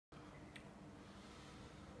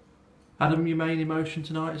Adam, your main emotion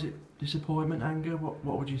tonight, is it disappointment, anger?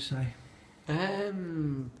 What would you say? I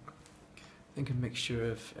think a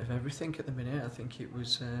mixture of everything at the minute. I think it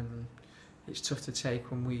was it's tough to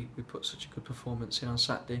take when we put such a good performance in on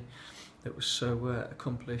Saturday that was so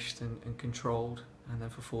accomplished and controlled, and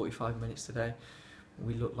then for 45 minutes today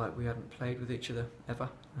we looked like we hadn't played with each other ever.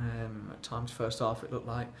 At times, first half, it looked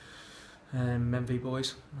like men v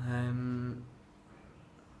boys, and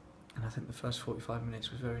I think the first 45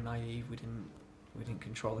 minutes was very naive. We didn't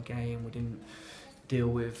control the game. We didn't deal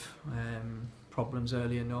with problems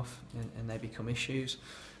early enough, and they become issues.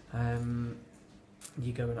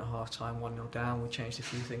 You go in at half time 1-0 down. We changed a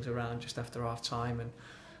few things around just after half time, and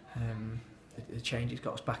the changes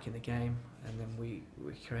got us back in the game, and then we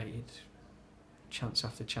created chance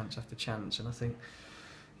after chance after chance. And I think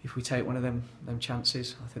if we take one of them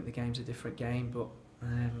chances, I think the game's a different game. But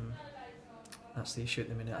that's the issue at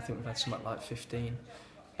the minute. I think we've had something like 15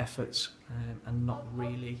 efforts and not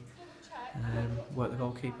really worked the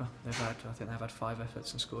goalkeeper. I think they've had 5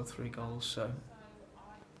 efforts and scored 3 goals. So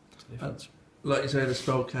it's the difference. Like you say, the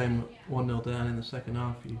spell came 1-0 down in the second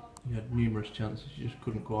half. You had numerous chances. You just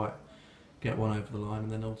couldn't quite get one over the line,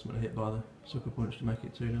 and then ultimately hit by the sucker punch to make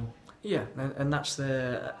it 2-0. Yeah, and that's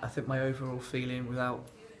I think my overall feeling, without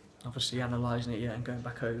obviously analysing it yet and going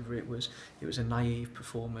back over it, was a naive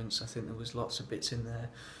performance. I think there was lots of bits in there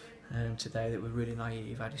today that were really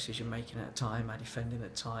naive. Our decision making at a time, our defending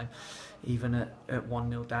at a time. Even at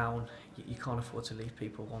 1-0 down, you can't afford to leave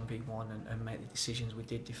people 1v1 and make the decisions we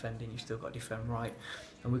did defending. You've still got to defend right.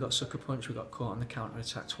 And we got sucker punch, we got caught on the counter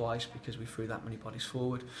attack twice because we threw that many bodies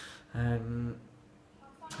forward. And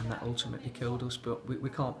that ultimately killed us. But we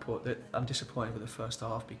can't put that. I'm disappointed with the first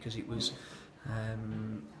half because it was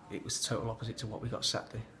the total opposite to what we got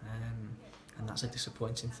Saturday, and that's a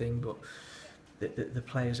disappointing thing. But the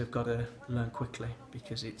players have got to learn quickly,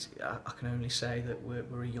 because I can only say that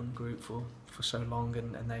we're a young group for so long,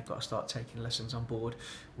 and they've got to start taking lessons on board.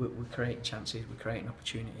 We're creating chances, we're creating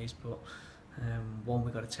opportunities, but one,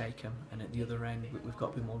 we've got to take them, and at the other end we've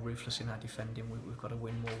got to be more ruthless in our defending. We've got to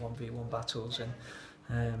win more 1v1 battles.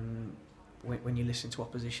 And when you listen to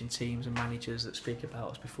opposition teams and managers that speak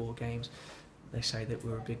about us before games, they say that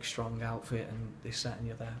we're a big, strong outfit and this, that and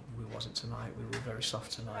the other. We wasn't tonight. We were very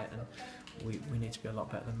soft tonight, and we need to be a lot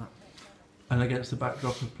better than that. And against the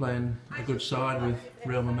backdrop of playing a good side with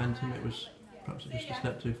real momentum, it was perhaps just a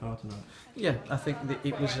step too far tonight. Yeah, I think that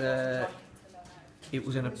it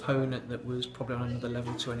was an opponent that was probably on another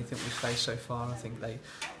level to anything we've faced so far. I think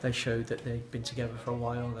they showed that they'd been together for a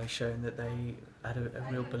while. They showed that they had a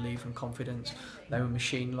real belief and confidence. They were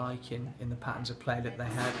machine-like in the patterns of play that they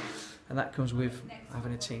had. And that comes with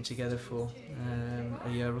having a team together for a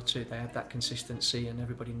year or two. They had that consistency, and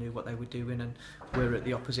everybody knew what they were doing. And we're at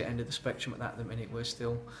the opposite end of the spectrum at the minute. We're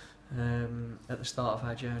still at the start of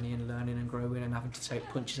our journey and learning and growing and having to take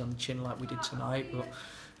punches on the chin like we did tonight. But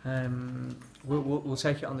we'll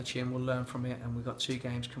take it on the chin, we'll learn from it, and we've got 2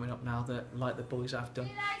 games coming up now that, like the boys have done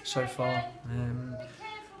so far,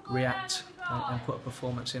 react and put a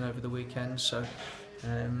performance in over the weekend. So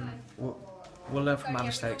we'll learn from our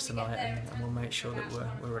mistakes tonight, and we'll make sure that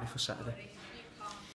we're ready for Saturday.